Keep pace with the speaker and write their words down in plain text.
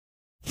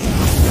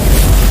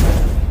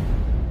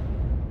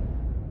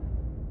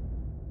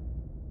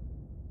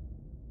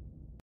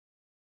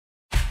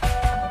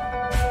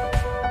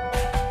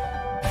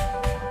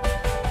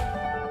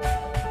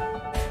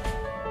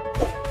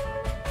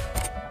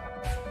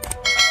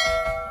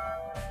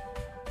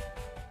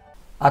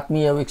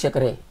ಆತ್ಮೀಯ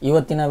ವೀಕ್ಷಕರೇ,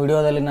 ಇವತ್ತಿನ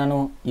ವಿಡಿಯೋದಲ್ಲಿ ನಾನು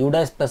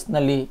ಯುಡೈಸ್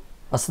ಪ್ಲಸ್ನಲ್ಲಿ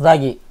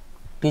ಹೊಸದಾಗಿ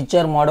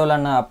ಟೀಚರ್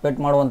ಮಾಡ್ಯೂಲನ್ನು ಅಪ್ಡೇಟ್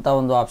ಮಾಡುವಂಥ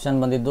ಒಂದು ಆಪ್ಷನ್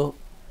ಬಂದಿದ್ದು,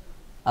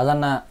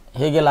 ಅದನ್ನು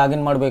ಹೇಗೆ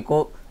ಲಾಗಿನ್ ಮಾಡಬೇಕು,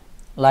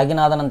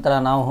 ಲಾಗಿನ್ ಆದ ನಂತರ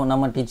ನಾವು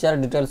ನಮ್ಮ ಟೀಚರ್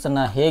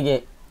ಡೀಟೇಲ್ಸನ್ನು ಹೇಗೆ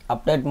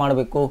ಅಪ್ಡೇಟ್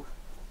ಮಾಡಬೇಕು,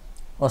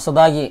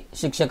 ಹೊಸದಾಗಿ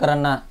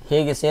ಶಿಕ್ಷಕರನ್ನು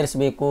ಹೇಗೆ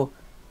ಸೇರಿಸಬೇಕು,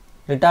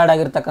 ರಿಟೈರ್ಡ್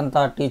ಆಗಿರ್ತಕ್ಕಂಥ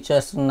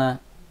ಟೀಚರ್ಸನ್ನು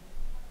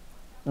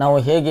ನಾವು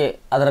ಹೇಗೆ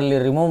ಅದರಲ್ಲಿ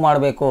ರಿಮೂವ್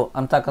ಮಾಡಬೇಕು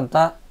ಅಂತಕ್ಕಂಥ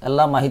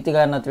ಎಲ್ಲ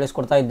ಮಾಹಿತಿಗಳನ್ನು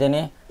ತಿಳಿಸ್ಕೊಡ್ತಾ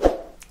ಇದ್ದೇನೆ.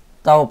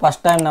 ತಾವು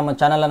ಫಸ್ಟ್ ಟೈಮ್ ನಮ್ಮ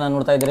ಚಾನಲನ್ನು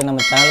ನೋಡ್ತಾ ಇದ್ದೀರಿ, ನಮ್ಮ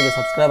ಚಾನಲ್ಗೆ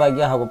ಸಬ್ಸ್ಕ್ರೈಬ್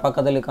ಆಗಿ ಹಾಗೂ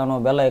ಪಕ್ಕದಲ್ಲಿ ಕಾಣುವ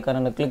ಬೆಲ್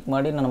ಐಕಾನನ್ನು ಕ್ಲಿಕ್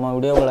ಮಾಡಿ ನಮ್ಮ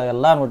ವಿಡಿಯೋಗಳ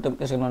ಎಲ್ಲ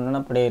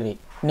ನೋಟಿಫಿಕೇಷನನ್ನು ಪಡೆಯಿರಿ.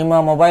 ನಿಮ್ಮ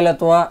ಮೊಬೈಲ್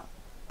ಅಥವಾ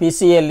ಪಿ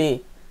ಸಿಯಲ್ಲಿ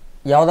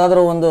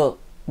ಯಾವುದಾದ್ರೂ ಒಂದು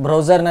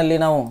ಬ್ರೌಸರ್ನಲ್ಲಿ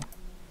ನಾವು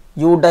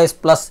ಯುಡೈಸ್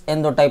ಪ್ಲಸ್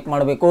ಎಂದು ಟೈಪ್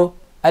ಮಾಡಬೇಕು.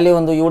 ಅಲ್ಲಿ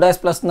ಒಂದು ಯುಡೈಸ್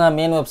ಪ್ಲಸ್ನ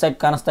ಮೇನ್ ವೆಬ್ಸೈಟ್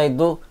ಕಾಣಿಸ್ತಾ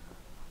ಇದ್ದು,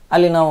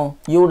 ಅಲ್ಲಿ ನಾವು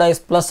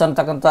ಯುಡೈಸ್ ಪ್ಲಸ್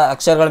ಅಂತಕ್ಕಂಥ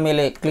ಅಕ್ಷರಗಳ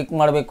ಮೇಲೆ ಕ್ಲಿಕ್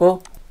ಮಾಡಬೇಕು.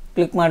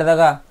 ಕ್ಲಿಕ್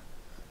ಮಾಡಿದಾಗ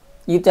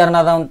ಈ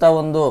ತೆರನಾದಂಥ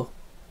ಒಂದು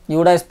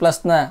ಯುಡೈಸ್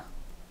ಪ್ಲಸ್ನ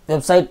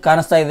ವೆಬ್ಸೈಟ್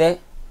ಕಾಣಿಸ್ತಾ ಇದೆ.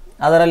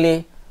 ಅದರಲ್ಲಿ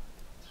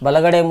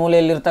ಬಲಗಡೆ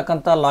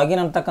ಮೂಲೆಯಲ್ಲಿರ್ತಕ್ಕಂಥ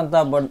ಲಾಗಿನ್ ಅಂತಕ್ಕಂಥ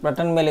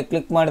ಬಟನ್ ಮೇಲೆ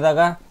ಕ್ಲಿಕ್ ಮಾಡಿದಾಗ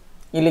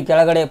ಇಲ್ಲಿ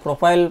ಕೆಳಗಡೆ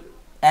profile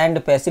and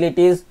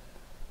facilities,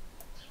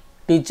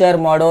 teacher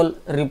module,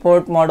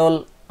 report module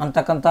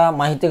ಅಂತಕ್ಕಂಥ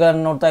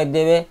ಮಾಹಿತಿಗಳನ್ನು ನೋಡ್ತಾ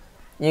ಇದ್ದೇವೆ.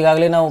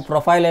 ಈಗಾಗಲೇ ನಾವು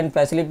ಪ್ರೊಫೈಲ್ ಆ್ಯಂಡ್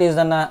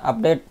ಫೆಸಿಲಿಟೀಸನ್ನು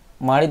ಅಪ್ಡೇಟ್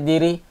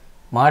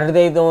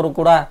ಮಾಡಿರದೇ ಇದ್ದವರು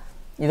ಕೂಡ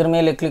ಇದರ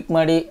ಮೇಲೆ ಕ್ಲಿಕ್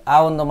ಮಾಡಿ ಆ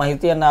ಒಂದು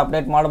ಮಾಹಿತಿಯನ್ನು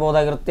ಅಪ್ಡೇಟ್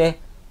ಮಾಡಬಹುದಾಗಿರುತ್ತೆ.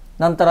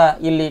 ನಂತರ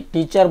ಇಲ್ಲಿ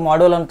ಟೀಚರ್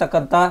ಮಾಡ್ಯೂಲ್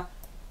ಅಂತಕ್ಕಂಥ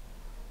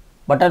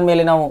ಬಟನ್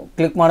ಮೇಲೆ ನಾವು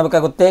ಕ್ಲಿಕ್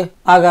ಮಾಡಬೇಕಾಗುತ್ತೆ.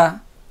 ಆಗ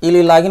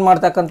ಇಲ್ಲಿ ಲಾಗಿನ್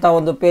ಮಾಡ್ತಕ್ಕಂಥ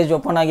ಒಂದು ಪೇಜ್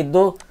ಓಪನ್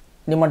ಆಗಿದ್ದು,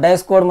 ನಿಮ್ಮ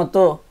ಡೈಸ್ ಕೋಡ್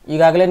ಮತ್ತು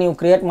ಈಗಾಗಲೇ ನೀವು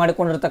ಕ್ರಿಯೇಟ್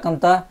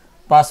ಮಾಡಿಕೊಂಡಿರ್ತಕ್ಕಂಥ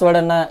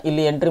ಪಾಸ್ವರ್ಡನ್ನು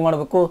ಇಲ್ಲಿ ಎಂಟ್ರಿ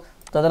ಮಾಡಬೇಕು.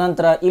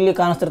 ತದನಂತರ ಇಲ್ಲಿ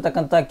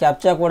ಕಾಣಿಸ್ತಿರ್ತಕ್ಕಂಥ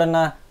ಕ್ಯಾಪ್ಚಾ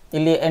ಕೋಡನ್ನು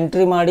ಇಲ್ಲಿ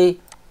ಎಂಟ್ರಿ ಮಾಡಿ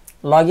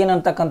ಲಾಗಿನ್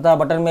ಅಂತಕ್ಕಂಥ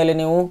ಬಟನ್ ಮೇಲೆ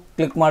ನೀವು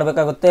ಕ್ಲಿಕ್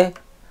ಮಾಡಬೇಕಾಗುತ್ತೆ.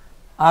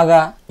 ಆಗ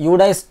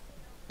ಯುಡೈಸ್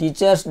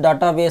ಟೀಚರ್ಸ್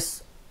ಡಾಟಾಬೇಸ್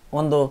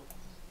ಒಂದು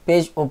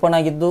ಪೇಜ್ ಓಪನ್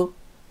ಆಗಿದ್ದು,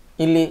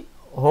 ಇಲ್ಲಿ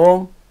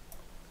home,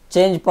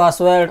 change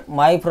password,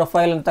 my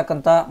profile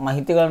ಅಂತಕ್ಕಂಥ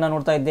ಮಾಹಿತಿಗಳನ್ನು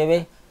ನೋಡ್ತಾ ಇದ್ದೇವೆ.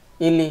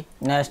 ಇಲ್ಲಿ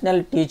ನ್ಯಾಷನಲ್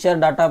ಟೀಚರ್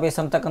ಡಾಟಾಬೇಸ್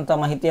ಅಂತಕ್ಕಂಥ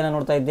ಮಾಹಿತಿಯನ್ನು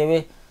ನೋಡ್ತಾ ಇದ್ದೇವೆ.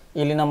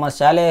 ಇಲ್ಲಿ ನಮ್ಮ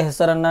ಶಾಲೆಯ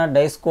ಹೆಸರನ್ನು,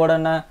 ಡೈಸ್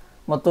ಕೋಡನ್ನು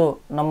ಮತ್ತು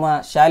ನಮ್ಮ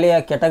ಶಾಲೆಯ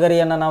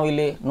ಕ್ಯಾಟಗರಿಯನ್ನು ನಾವು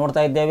ಇಲ್ಲಿ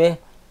ನೋಡ್ತಾ ಇದ್ದೇವೆ.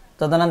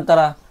 ತದನಂತರ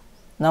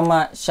ನಮ್ಮ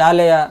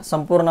ಶಾಲೆಯ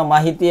ಸಂಪೂರ್ಣ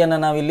ಮಾಹಿತಿಯನ್ನು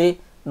ನಾವಿಲ್ಲಿ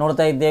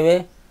ನೋಡ್ತಾ ಇದ್ದೇವೆ.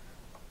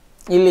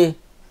 ಇಲ್ಲಿ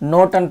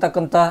ನೋಟ್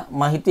ಅಂತಕ್ಕಂಥ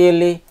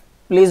ಮಾಹಿತಿಯಲ್ಲಿ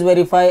please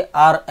verify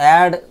R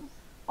add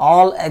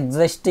all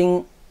existing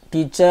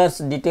teachers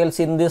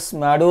details in this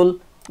module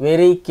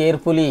very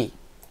carefully.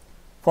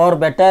 For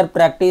better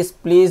practice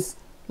please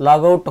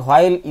logout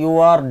while you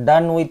are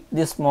done with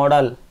this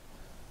model.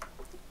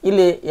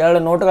 ಇಲ್ಲಿ ಎರಡು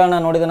ನೋಟ್ಗಳನ್ನ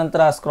ನೋಡಿದ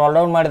ನಂತರ ಸ್ಕ್ರಾಲ್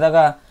ಡೌನ್ ಮಾಡಿದಾಗ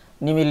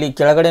ನೀವು ಇಲ್ಲಿ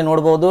ಕೆಳಗಡೆ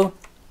ನೋಡ್ಬೋದು.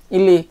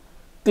 ಇಲ್ಲಿ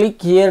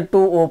click here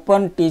to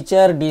open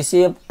teacher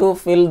DCF to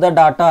fill the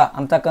data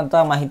ಅಂತಕ್ಕಂಥ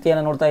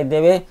ಮಾಹಿತಿಯನ್ನು ನೋಡ್ತಾ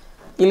ಇದ್ದೇವೆ.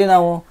 ಇಲ್ಲಿ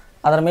ನಾವು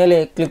ಅದರ ಮೇಲೆ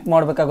ಕ್ಲಿಕ್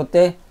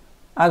ಮಾಡಬೇಕಾಗುತ್ತೆ.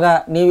 ಆಗ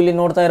ನೀವಿಲ್ಲಿ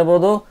ನೋಡ್ತಾ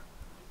ಇರ್ಬೋದು,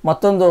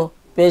 ಮತ್ತೊಂದು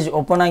ಪೇಜ್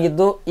ಓಪನ್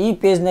ಆಗಿದ್ದು, ಈ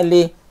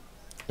ಪೇಜ್ನಲ್ಲಿ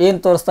ಏನು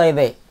ತೋರಿಸ್ತಾ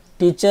ಇದೆ,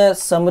 teacher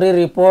summary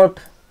report,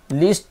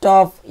 list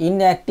of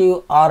inactive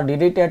R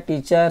deleted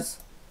teachers.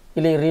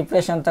 ಇಲ್ಲಿ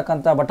ರಿಫ್ರೆಶ್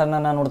ಅಂತಕ್ಕಂಥ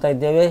ಬಟನನ್ನು ನೋಡ್ತಾ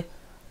ಇದ್ದೇವೆ.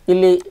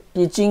 ಇಲ್ಲಿ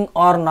ಟೀಚಿಂಗ್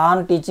ಆರ್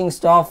ನಾನ್ ಟೀಚಿಂಗ್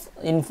ಸ್ಟಾಫ್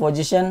ಇನ್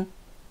ಪೊಸಿಷನ್,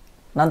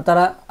 ನಂತರ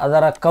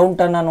ಅದರ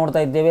ಕೌಂಟನ್ನು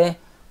ನೋಡ್ತಾ ಇದ್ದೇವೆ.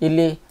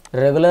 ಇಲ್ಲಿ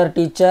ರೆಗ್ಯುಲರ್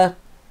ಟೀಚರ್,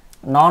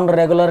 ನಾನ್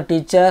ರೆಗ್ಯುಲರ್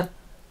ಟೀಚರ್,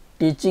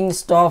 ಟೀಚಿಂಗ್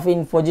ಸ್ಟಾಫ್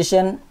ಇನ್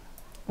ಪೊಸಿಷನ್,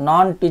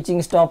 ನಾನ್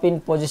ಟೀಚಿಂಗ್ ಸ್ಟಾಫ್ ಇನ್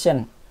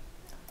ಪೊಸಿಷನ್,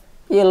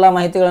 ಈ ಎಲ್ಲ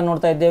ಮಾಹಿತಿಗಳನ್ನು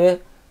ನೋಡ್ತಾ ಇದ್ದೇವೆ.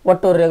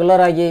 ಒಟ್ಟು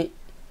ರೆಗ್ಯುಲರ್ ಆಗಿ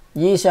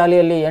ಈ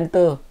ಶಾಲೆಯಲ್ಲಿ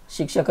 8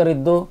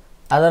 ಶಿಕ್ಷಕರಿದ್ದು,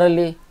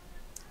 ಅದರಲ್ಲಿ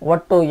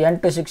ಒಟ್ಟು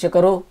 8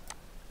 ಶಿಕ್ಷಕರು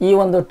ಈ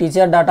ಒಂದು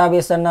ಟೀಚರ್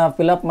ಡಾಟಾಬೇಸನ್ನು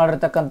ಫಿಲಪ್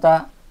ಮಾಡಿರ್ತಕ್ಕಂಥ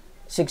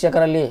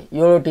ಶಿಕ್ಷಕರಲ್ಲಿ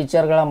 7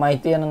 ಟೀಚರ್ಗಳ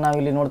ಮಾಹಿತಿಯನ್ನು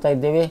ನಾವಿಲ್ಲಿ ನೋಡ್ತಾ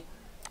ಇದ್ದೇವೆ.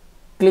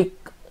 Click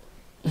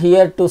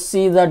here to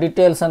C the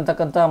details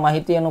ಅಂತಕ್ಕಂಥ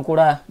ಮಾಹಿತಿಯನ್ನು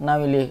ಕೂಡ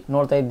ನಾವಿಲ್ಲಿ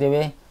ನೋಡ್ತಾ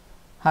ಇದ್ದೇವೆ.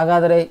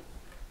 ಹಾಗಾದರೆ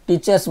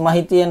ಟೀಚರ್ಸ್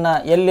ಮಾಹಿತಿಯನ್ನು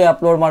ಎಲ್ಲಿ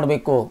ಅಪ್ಲೋಡ್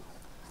ಮಾಡಬೇಕು?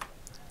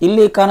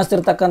 ಇಲ್ಲಿ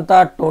ಕಾಣಿಸ್ತಿರ್ತಕ್ಕಂಥ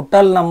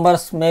ಟೋಟಲ್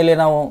ನಂಬರ್ಸ್ ಮೇಲೆ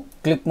ನಾವು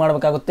ಕ್ಲಿಕ್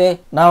ಮಾಡಬೇಕಾಗುತ್ತೆ.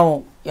 ನಾವು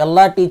ಎಲ್ಲ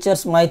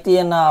ಟೀಚರ್ಸ್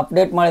ಮಾಹಿತಿಯನ್ನು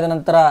ಅಪ್ಡೇಟ್ ಮಾಡಿದ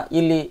ನಂತರ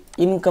ಇಲ್ಲಿ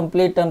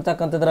ಇನ್ಕಂಪ್ಲೀಟ್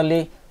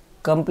ಅಂತಕ್ಕಂಥದ್ರಲ್ಲಿ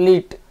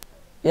ಕಂಪ್ಲೀಟ್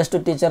ಎಷ್ಟು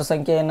ಟೀಚರ್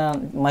ಸಂಖ್ಯೆಯನ್ನು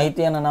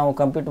ಮಾಹಿತಿಯನ್ನು ನಾವು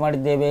ಕಂಪ್ಲೀಟ್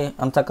ಮಾಡಿದ್ದೇವೆ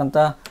ಅಂತಕ್ಕಂಥ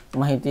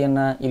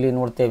ಮಾಹಿತಿಯನ್ನು ಇಲ್ಲಿ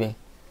ನೋಡ್ತೇವೆ.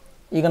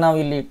 ಈಗ ನಾವು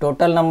ಇಲ್ಲಿ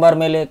ಟೋಟಲ್ ನಂಬರ್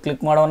ಮೇಲೆ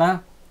ಕ್ಲಿಕ್ ಮಾಡೋಣ.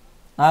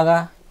 ಆಗ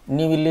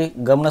ನೀವಿಲ್ಲಿ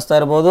ಗಮನಿಸ್ತಾ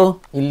ಇರ್ಬೋದು,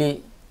 ಇಲ್ಲಿ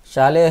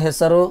ಶಾಲೆಯ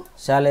ಹೆಸರು,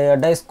 ಶಾಲೆಯ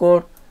ಡೈಸ್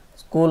ಕೋಡ್,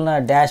 ಸ್ಕೂಲ್ನ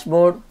ಡ್ಯಾಶ್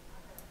ಬೋರ್ಡ್,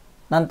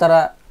 ನಂತರ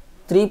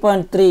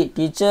 3.3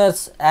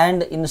 teachers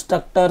and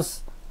instructors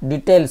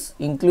details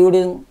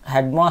including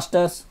head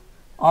masters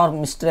R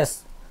mistress.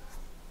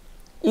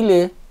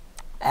 ಇಲ್ಲಿ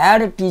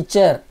ಆ್ಯಡ್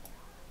ಟೀಚರ್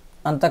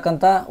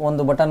ಅಂತಕ್ಕಂಥ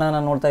ಒಂದು ಬಟನನ್ನು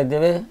ನೋಡ್ತಾ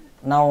ಇದ್ದೇವೆ.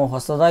 ನಾವು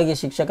ಹೊಸದಾಗಿ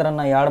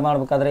ಶಿಕ್ಷಕರನ್ನು ಆ್ಯಡ್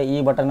ಮಾಡಬೇಕಾದ್ರೆ ಈ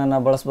ಬಟನನ್ನು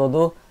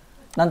ಬಳಸ್ಬೋದು.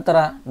 ನಂತರ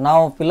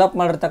ನಾವು ಫಿಲಪ್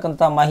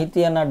ಮಾಡಿರ್ತಕ್ಕಂಥ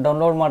ಮಾಹಿತಿಯನ್ನು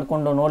ಡೌನ್ಲೋಡ್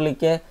ಮಾಡಿಕೊಂಡು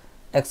ನೋಡಲಿಕ್ಕೆ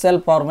ಎಕ್ಸೆಲ್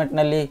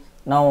ಫಾರ್ಮೆಟ್ನಲ್ಲಿ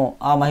ನಾವು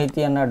ಆ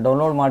ಮಾಹಿತಿಯನ್ನು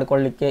ಡೌನ್ಲೋಡ್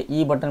ಮಾಡಿಕೊಳ್ಳಲಿಕ್ಕೆ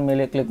ಈ ಬಟನ್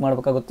ಮೇಲೆ ಕ್ಲಿಕ್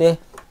ಮಾಡಬೇಕಾಗುತ್ತೆ.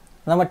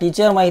 ನಮ್ಮ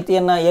ಟೀಚರ್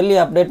ಮಾಹಿತಿಯನ್ನು ಎಲ್ಲಿ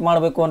ಅಪ್ಡೇಟ್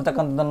ಮಾಡಬೇಕು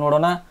ಅಂತಕ್ಕಂಥದ್ದನ್ನು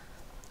ನೋಡೋಣ.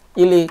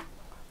 ಇಲ್ಲಿ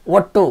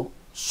ಒಟ್ಟು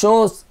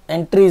ಶೋಸ್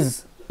ಎಂಟ್ರೀಸ್,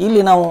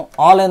 ಇಲ್ಲಿ ನಾವು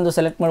ಆಲ್ ಎಂದು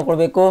ಸೆಲೆಕ್ಟ್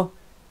ಮಾಡಿಕೊಳ್ಬೇಕು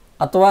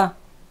ಅಥವಾ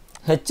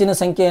ಹೆಚ್ಚಿನ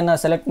ಸಂಖ್ಯೆಯನ್ನು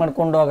ಸೆಲೆಕ್ಟ್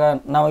ಮಾಡಿಕೊಂಡಾಗ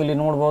ನಾವು ಇಲ್ಲಿ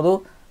ನೋಡ್ಬೋದು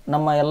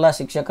ನಮ್ಮ ಎಲ್ಲ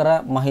ಶಿಕ್ಷಕರ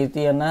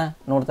ಮಾಹಿತಿಯನ್ನು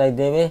ನೋಡ್ತಾ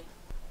ಇದ್ದೇವೆ.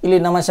 ಇಲ್ಲಿ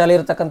ನಮ್ಮ ಶಾಲೆ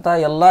ಇರತಕ್ಕಂಥ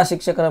ಎಲ್ಲ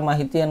ಶಿಕ್ಷಕರ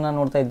ಮಾಹಿತಿಯನ್ನು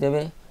ನೋಡ್ತಾ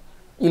ಇದ್ದೇವೆ.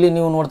 ಇಲ್ಲಿ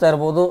ನೀವು ನೋಡ್ತಾ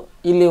ಇರ್ಬೋದು,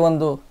 ಇಲ್ಲಿ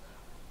ಒಂದು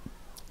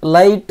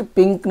ಲೈಟ್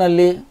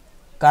ಪಿಂಕ್ನಲ್ಲಿ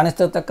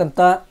ಕಾಣಿಸ್ತಿರ್ತಕ್ಕಂಥ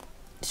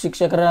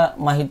ಶಿಕ್ಷಕರ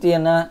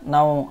ಮಾಹಿತಿಯನ್ನು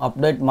ನಾವು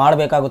ಅಪ್ಡೇಟ್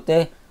ಮಾಡಬೇಕಾಗುತ್ತೆ.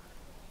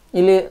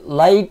 ಇಲ್ಲಿ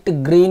ಲೈಟ್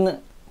ಗ್ರೀನ್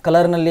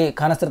ಕಲರ್ನಲ್ಲಿ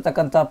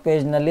ಕಾಣಿಸ್ತಿರ್ತಕ್ಕಂಥ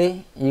ಪೇಜ್ನಲ್ಲಿ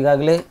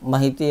ಈಗಾಗಲೇ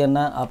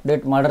ಮಾಹಿತಿಯನ್ನು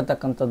ಅಪ್ಡೇಟ್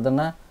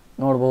ಮಾಡಿರ್ತಕ್ಕಂಥದ್ದನ್ನು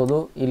ನೋಡ್ಬೋದು.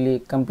 ಇಲ್ಲಿ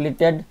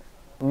ಕಂಪ್ಲೀಟೆಡ್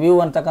ವ್ಯೂ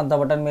ಅಂತಕ್ಕಂಥ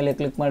ಬಟನ್ ಮೇಲೆ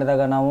ಕ್ಲಿಕ್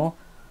ಮಾಡಿದಾಗ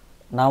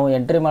ನಾವು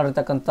ಎಂಟ್ರಿ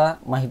ಮಾಡಿರ್ತಕ್ಕಂಥ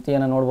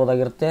ಮಾಹಿತಿಯನ್ನು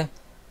ನೋಡ್ಬೋದಾಗಿರುತ್ತೆ.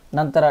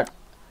 ನಂತರ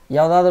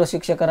ಯಾವುದಾದ್ರೂ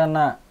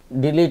ಶಿಕ್ಷಕರನ್ನು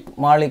ಡಿಲೀಟ್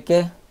ಮಾಡಲಿಕ್ಕೆ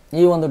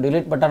ಈ ಒಂದು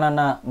ಡಿಲೀಟ್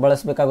ಬಟನನ್ನು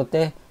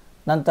ಬಳಸಬೇಕಾಗುತ್ತೆ.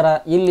 ನಂತರ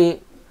ಇಲ್ಲಿ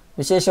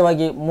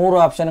ವಿಶೇಷವಾಗಿ 3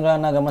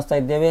 ಆಪ್ಷನ್ಗಳನ್ನು ಗಮನಿಸ್ತಾ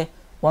ಇದ್ದೇವೆ.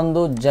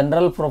 ಒಂದು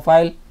ಜನರಲ್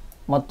ಪ್ರೊಫೈಲ್,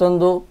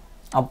 ಮತ್ತೊಂದು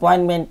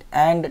ಅಪಾಯಿಂಟ್ಮೆಂಟ್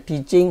ಆ್ಯಂಡ್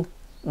ಟೀಚಿಂಗ್,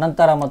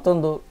 ನಂತರ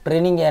ಮತ್ತೊಂದು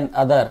ಟ್ರೈನಿಂಗ್ ಆ್ಯಂಡ್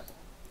ಅದರ್.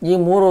 ಈ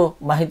 3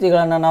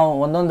 ಮಾಹಿತಿಗಳನ್ನು ನಾವು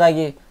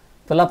ಒಂದೊಂದಾಗಿ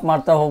ಫಿಲಪ್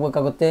ಮಾಡ್ತಾ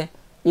ಹೋಗಬೇಕಾಗುತ್ತೆ.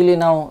 ಇಲ್ಲಿ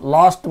ನಾವು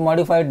ಲಾಸ್ಟ್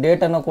ಮಾಡಿಫೈಡ್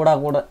ಡೇಟನ್ನು ಕೂಡ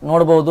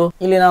ನೋಡ್ಬೋದು.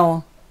 ಇಲ್ಲಿ ನಾವು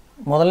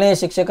ಮೊದಲನೇ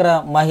ಶಿಕ್ಷಕರ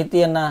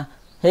ಮಾಹಿತಿಯನ್ನು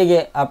ಹೇಗೆ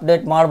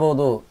ಅಪ್ಡೇಟ್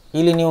ಮಾಡ್ಬೋದು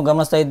ಇಲ್ಲಿ ನೀವು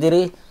ಗಮನಿಸ್ತಾ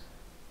ಇದ್ದೀರಿ.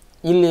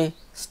 ಇಲ್ಲಿ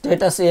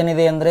ಸ್ಟೇಟಸ್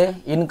ಏನಿದೆ ಅಂದರೆ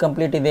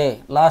ಇನ್ಕಂಪ್ಲೀಟ್ ಇದೆ.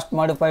 ಲಾಸ್ಟ್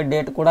ಮಾಡಿಫೈಡ್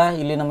ಡೇಟ್ ಕೂಡ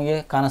ಇಲ್ಲಿ ನಮಗೆ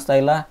ಕಾಣಿಸ್ತಾ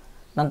ಇಲ್ಲ.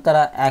 ನಂತರ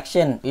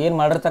ಆ್ಯಕ್ಷನ್ ಏನು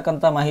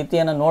ಮಾಡಿರ್ತಕ್ಕಂಥ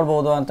ಮಾಹಿತಿಯನ್ನು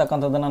ನೋಡ್ಬೋದು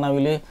ಅಂತಕ್ಕಂಥದ್ದನ್ನು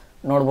ನಾವಿಲ್ಲಿ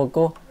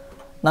ನೋಡಬೇಕು.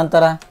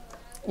 ನಂತರ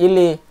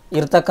ಇಲ್ಲಿ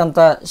ಇರ್ತಕ್ಕಂಥ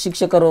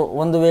ಶಿಕ್ಷಕರು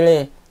ಒಂದು ವೇಳೆ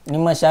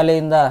ನಿಮ್ಮ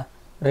ಶಾಲೆಯಿಂದ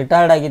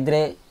ರಿಟೈರ್ಡ್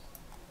ಆಗಿದ್ದರೆ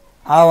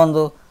ಆ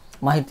ಒಂದು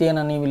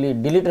ಮಾಹಿತಿಯನ್ನು ನೀವು ಇಲ್ಲಿ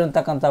ಡಿಲೀಟ್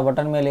ಅಂತಕ್ಕಂಥ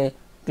ಬಟನ್ ಮೇಲೆ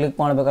ಕ್ಲಿಕ್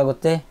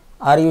ಮಾಡಬೇಕಾಗುತ್ತೆ.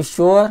 Are you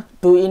sure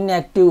to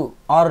inactive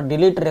R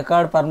delete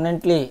record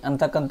permanently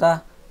ಅಂತಕ್ಕಂಥ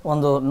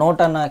ಒಂದು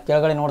ನೋಟನ್ನು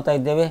ಕೆಳಗಡೆ ನೋಡ್ತಾ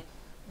ಇದ್ದೇವೆ.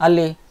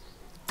 ಅಲ್ಲಿ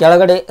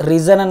ಕೆಳಗಡೆ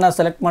ರೀಸನನ್ನು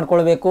ಸೆಲೆಕ್ಟ್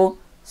ಮಾಡ್ಕೊಳ್ಬೇಕು.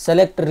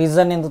 ಸೆಲೆಕ್ಟ್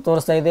ರೀಸನ್ ಎಂದು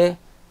ತೋರಿಸ್ತಾ ಇದೆ.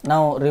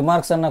 ನಾವು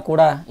ರಿಮಾರ್ಕ್ಸನ್ನು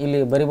ಕೂಡ ಇಲ್ಲಿ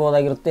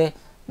ಬರಿಬೋದಾಗಿರುತ್ತೆ.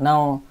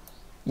 ನಾವು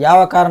ಯಾವ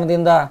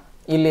ಕಾರಣದಿಂದ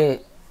ಇಲ್ಲಿ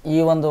ಈ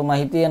ಒಂದು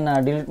ಮಾಹಿತಿಯನ್ನು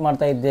ಡಿಲೀಟ್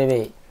ಮಾಡ್ತಾ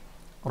ಇದ್ದೇವೆ,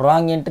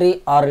 ರಾಂಗ್ ಎಂಟ್ರಿ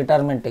ಆರ್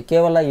ರಿಟೈರ್ಮೆಂಟ್,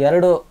 ಕೇವಲ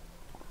 2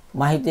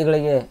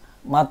 ಮಾಹಿತಿಗಳಿಗೆ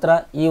ಮಾತ್ರ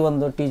ಈ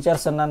ಒಂದು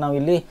ಟೀಚರ್ಸನ್ನು ನಾವು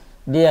ಇಲ್ಲಿ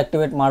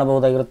ಡಿಆಕ್ಟಿವೇಟ್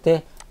ಮಾಡಬಹುದಾಗಿರುತ್ತೆ.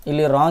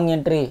 ಇಲ್ಲಿ ರಾಂಗ್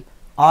ಎಂಟ್ರಿ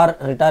ಆರ್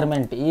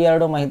ರಿಟೈರ್ಮೆಂಟ್ ಈ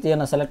 2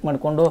 ಮಾಹಿತಿಯನ್ನು ಸೆಲೆಕ್ಟ್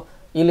ಮಾಡಿಕೊಂಡು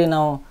ಇಲ್ಲಿ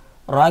ನಾವು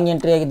ರಾಂಗ್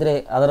ಎಂಟ್ರಿ ಆಗಿದ್ದರೆ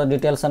ಅದರ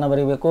ಡೀಟೇಲ್ಸನ್ನು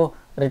ಬರೀಬೇಕು,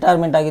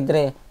 ರಿಟೈರ್ಮೆಂಟ್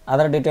ಆಗಿದ್ದರೆ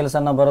ಅದರ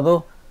ಡೀಟೇಲ್ಸನ್ನು ಬರೆದು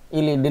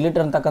ಇಲ್ಲಿ ಡಿಲೀಟ್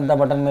ಅಂತಕ್ಕಂಥ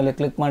ಬಟನ್ ಮೇಲೆ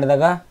ಕ್ಲಿಕ್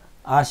ಮಾಡಿದಾಗ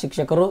ಆ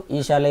ಶಿಕ್ಷಕರು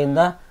ಈ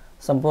ಶಾಲೆಯಿಂದ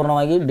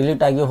ಸಂಪೂರ್ಣವಾಗಿ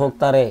ಡಿಲೀಟ್ ಆಗಿ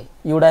ಹೋಗ್ತಾರೆ.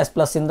 ಯುಡೈಸ್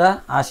ಪ್ಲಸ್ಸಿಂದ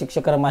ಆ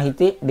ಶಿಕ್ಷಕರ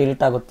ಮಾಹಿತಿ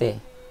ಡಿಲೀಟ್ ಆಗುತ್ತೆ.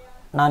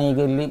 ನಾನೀಗ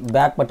ಇಲ್ಲಿ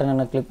ಬ್ಯಾಕ್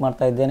ಬಟನನ್ನು ಕ್ಲಿಕ್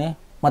ಮಾಡ್ತಾ ಇದ್ದೇನೆ.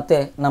 ಮತ್ತು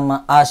ನಮ್ಮ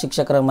ಆ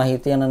ಶಿಕ್ಷಕರ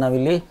ಮಾಹಿತಿಯನ್ನು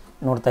ನಾವಿಲ್ಲಿ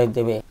ನೋಡ್ತಾ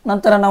ಇದ್ದೇವೆ.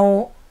 ನಂತರ ನಾವು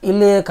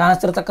ಇಲ್ಲಿ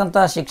ಕಾಣಿಸ್ತಿರ್ತಕ್ಕಂಥ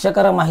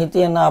ಶಿಕ್ಷಕರ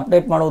ಮಾಹಿತಿಯನ್ನು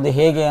ಅಪ್ಡೇಟ್ ಮಾಡುವುದು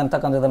ಹೇಗೆ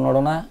ಅಂತಕ್ಕಂಥದ್ದನ್ನು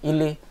ನೋಡೋಣ.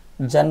 ಇಲ್ಲಿ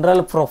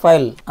ಜನರಲ್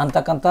ಪ್ರೊಫೈಲ್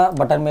ಅಂತಕ್ಕಂಥ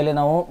ಬಟನ್ ಮೇಲೆ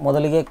ನಾವು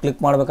ಮೊದಲಿಗೆ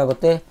ಕ್ಲಿಕ್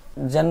ಮಾಡಬೇಕಾಗುತ್ತೆ.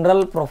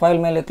 ಜನರಲ್ ಪ್ರೊಫೈಲ್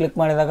ಮೇಲೆ ಕ್ಲಿಕ್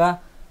ಮಾಡಿದಾಗ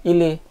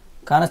ಇಲ್ಲಿ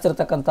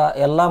ಕಾಣಿಸ್ತಿರ್ತಕ್ಕಂಥ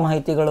ಎಲ್ಲ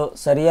ಮಾಹಿತಿಗಳು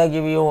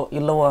ಸರಿಯಾಗಿವೆಯೋ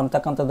ಇಲ್ಲವೋ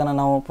ಅಂತಕ್ಕಂಥದ್ದನ್ನು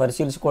ನಾವು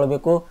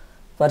ಪರಿಶೀಲಿಸಿಕೊಳ್ಬೇಕು.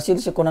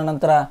 ಪರಿಶೀಲಿಸಿಕೊಂಡ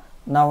ನಂತರ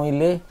ನಾವು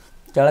ಇಲ್ಲಿ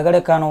ಕೆಳಗಡೆ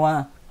ಕಾಣುವ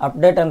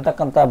ಅಪ್ಡೇಟ್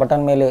ಅಂತಕ್ಕಂಥ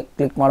ಬಟನ್ ಮೇಲೆ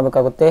ಕ್ಲಿಕ್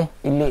ಮಾಡಬೇಕಾಗುತ್ತೆ.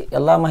 ಇಲ್ಲಿ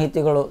ಎಲ್ಲ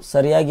ಮಾಹಿತಿಗಳು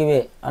ಸರಿಯಾಗಿವೆ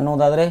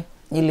ಅನ್ನೋದಾದರೆ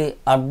ಇಲ್ಲಿ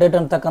ಅಪ್ಡೇಟ್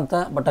ಅಂತಕ್ಕಂಥ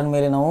ಬಟನ್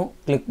ಮೇಲೆ ನಾವು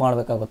ಕ್ಲಿಕ್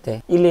ಮಾಡಬೇಕಾಗುತ್ತೆ.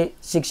 ಇಲ್ಲಿ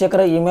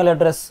ಶಿಕ್ಷಕರ ಇಮೇಲ್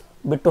ಅಡ್ರೆಸ್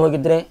ಬಿಟ್ಟು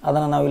ಹೋಗಿದ್ರೆ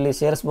ಅದನ್ನು ನಾವು ಇಲ್ಲಿ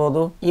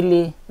ಸೇರಿಸ್ಬೋದು.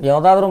 ಇಲ್ಲಿ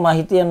ಯಾವುದಾದ್ರೂ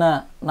ಮಾಹಿತಿಯನ್ನು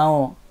ನಾವು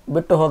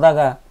ಬಿಟ್ಟು ಹೋದಾಗ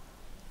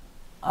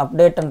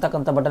ಅಪ್ಡೇಟ್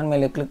ಅಂತಕ್ಕಂಥ ಬಟನ್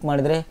ಮೇಲೆ ಕ್ಲಿಕ್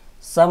ಮಾಡಿದರೆ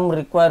some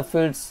require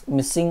fields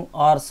missing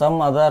R some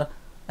other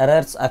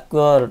errors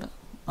acquired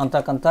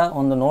ಅಂತಕ್ಕಂಥ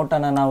ಒಂದು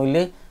ನೋಟನ್ನು ನಾವು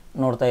ಇಲ್ಲಿ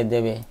ನೋಡ್ತಾ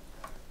ಇದ್ದೇವೆ.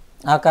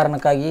 ಆ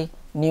ಕಾರಣಕ್ಕಾಗಿ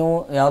ನೀವು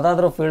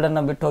ಯಾವುದಾದ್ರೂ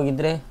ಫೀಲ್ಡನ್ನು ಬಿಟ್ಟು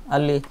ಹೋಗಿದ್ದರೆ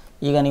ಅಲ್ಲಿ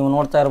ಈಗ ನೀವು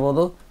ನೋಡ್ತಾ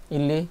ಇರ್ಬೋದು,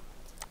 ಇಲ್ಲಿ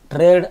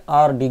trade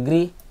R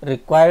degree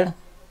required,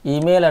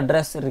 email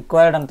address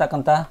required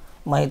ಅಂತಕ್ಕಂಥ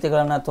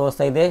ಮಾಹಿತಿಗಳನ್ನು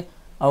ತೋರಿಸ್ತಾ ಇದೆ.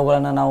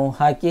 ಅವುಗಳನ್ನು ನಾವು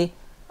ಹಾಕಿ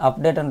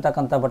ಅಪ್ಡೇಟ್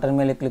ಅಂತಕ್ಕಂಥ ಬಟನ್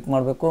ಮೇಲೆ ಕ್ಲಿಕ್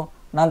ಮಾಡಬೇಕು.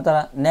 ನಂತರ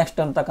ನೆಕ್ಸ್ಟ್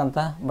ಅಂತಕ್ಕಂಥ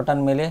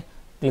ಬಟನ್ ಮೇಲೆ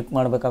ಕ್ಲಿಕ್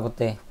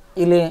ಮಾಡಬೇಕಾಗುತ್ತೆ.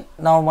 ಇಲ್ಲಿ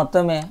ನಾವು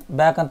ಮತ್ತೊಮ್ಮೆ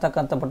ಬ್ಯಾಕ್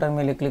ಅಂತಕ್ಕಂಥ ಬಟನ್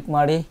ಮೇಲೆ ಕ್ಲಿಕ್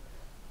ಮಾಡಿ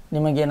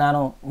ನಿಮಗೆ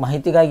ನಾನು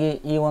ಮಾಹಿತಿಗಾಗಿ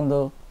ಈ ಒಂದು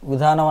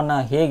ವಿಧಾನವನ್ನು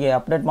ಹೇಗೆ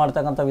ಅಪ್ಡೇಟ್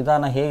ಮಾಡ್ತಕ್ಕಂಥ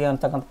ವಿಧಾನ ಹೇಗೆ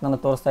ಅಂತಕ್ಕಂಥದ್ದನ್ನು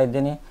ತೋರಿಸ್ತಾ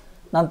ಇದ್ದೇನೆ.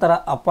 ನಂತರ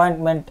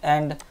ಅಪಾಯಿಂಟ್ಮೆಂಟ್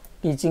ಆ್ಯಂಡ್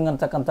ಟೀಚಿಂಗ್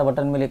ಅಂತಕ್ಕಂಥ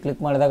ಬಟನ್ ಮೇಲೆ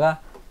ಕ್ಲಿಕ್ ಮಾಡಿದಾಗ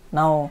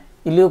ನಾವು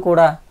ಇಲ್ಲಿಯೂ ಕೂಡ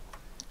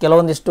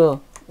ಕೆಲವೊಂದಿಷ್ಟು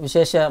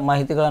ವಿಶೇಷ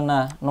ಮಾಹಿತಿಗಳನ್ನು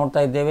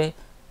ನೋಡ್ತಾ ಇದ್ದೇವೆ.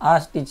 ಆ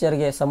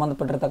ಟೀಚರ್ಗೆ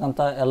ಸಂಬಂಧಪಟ್ಟಿರ್ತಕ್ಕಂಥ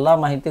ಎಲ್ಲ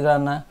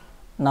ಮಾಹಿತಿಗಳನ್ನು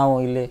ನಾವು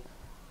ಇಲ್ಲಿ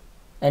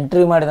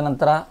ಎಂಟ್ರಿ ಮಾಡಿದ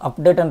ನಂತರ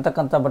ಅಪ್ಡೇಟ್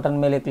ಅಂತಕ್ಕಂಥ ಬಟನ್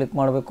ಮೇಲೆ ಕ್ಲಿಕ್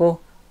ಮಾಡಬೇಕು.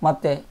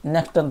 ಮತ್ತು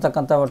ನೆಕ್ಸ್ಟ್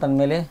ಅಂತಕ್ಕಂಥ ಬಟನ್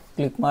ಮೇಲೆ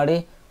ಕ್ಲಿಕ್ ಮಾಡಿ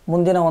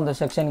ಮುಂದಿನ ಒಂದು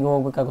ಸೆಕ್ಷನ್ಗೆ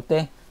ಹೋಗಬೇಕಾಗುತ್ತೆ.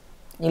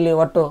 ಇಲ್ಲಿ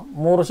ಒಟ್ಟು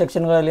 3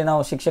 ಸೆಕ್ಷನ್ಗಳಲ್ಲಿ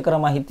ನಾವು ಶಿಕ್ಷಕರ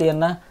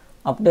ಮಾಹಿತಿಯನ್ನು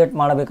ಅಪ್ಡೇಟ್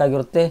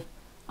ಮಾಡಬೇಕಾಗಿರುತ್ತೆ.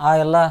 ಆ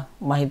ಎಲ್ಲ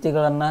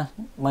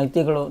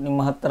ಮಾಹಿತಿಗಳು ನಿಮ್ಮ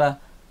ಹತ್ತಿರ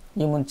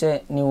ಈ ಮುಂಚೆ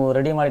ನೀವು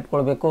ರೆಡಿ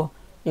ಮಾಡಿಟ್ಕೊಳ್ಬೇಕು.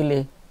 ಇಲ್ಲಿ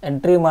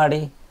ಎಂಟ್ರಿ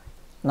ಮಾಡಿ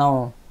ನಾವು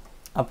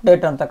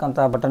ಅಪ್ಡೇಟ್ ಅಂತಕ್ಕಂಥ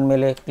ಬಟನ್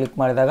ಮೇಲೆ ಕ್ಲಿಕ್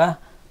ಮಾಡಿದಾಗ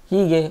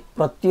ಹೀಗೆ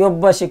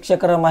ಪ್ರತಿಯೊಬ್ಬ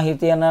ಶಿಕ್ಷಕರ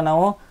ಮಾಹಿತಿಯನ್ನು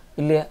ನಾವು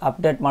ಇಲ್ಲಿ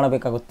ಅಪ್ಡೇಟ್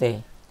ಮಾಡಬೇಕಾಗುತ್ತೆ.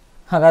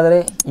 ಹಾಗಾದರೆ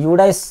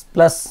ಯುಡೈಸ್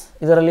ಪ್ಲಸ್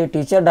ಇದರಲ್ಲಿ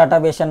ಟೀಚರ್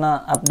ಡಾಟಾಬೇಸನ್ನು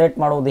ಅಪ್ಡೇಟ್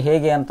ಮಾಡುವುದು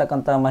ಹೇಗೆ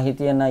ಅಂತಕ್ಕಂಥ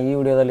ಮಾಹಿತಿಯನ್ನು ಈ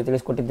ವಿಡಿಯೋದಲ್ಲಿ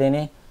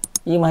ತಿಳಿಸಿಕೊಟ್ಟಿದ್ದೇನೆ.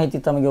 ಈ ಮಾಹಿತಿ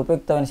ತಮಗೆ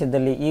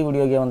ಉಪಯುಕ್ತವೆನಿಸಿದ್ದಲ್ಲಿ ಈ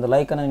ವಿಡಿಯೋಗೆ ಒಂದು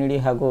ಲೈಕನ್ನು ನೀಡಿ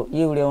ಹಾಗೂ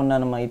ಈ ವಿಡಿಯೋವನ್ನು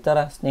ನಮ್ಮ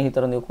ಇತರ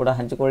ಸ್ನೇಹಿತರೊಂದಿಗೆ ಕೂಡ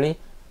ಹಂಚಿಕೊಳ್ಳಿ.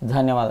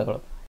 ಧನ್ಯವಾದಗಳು.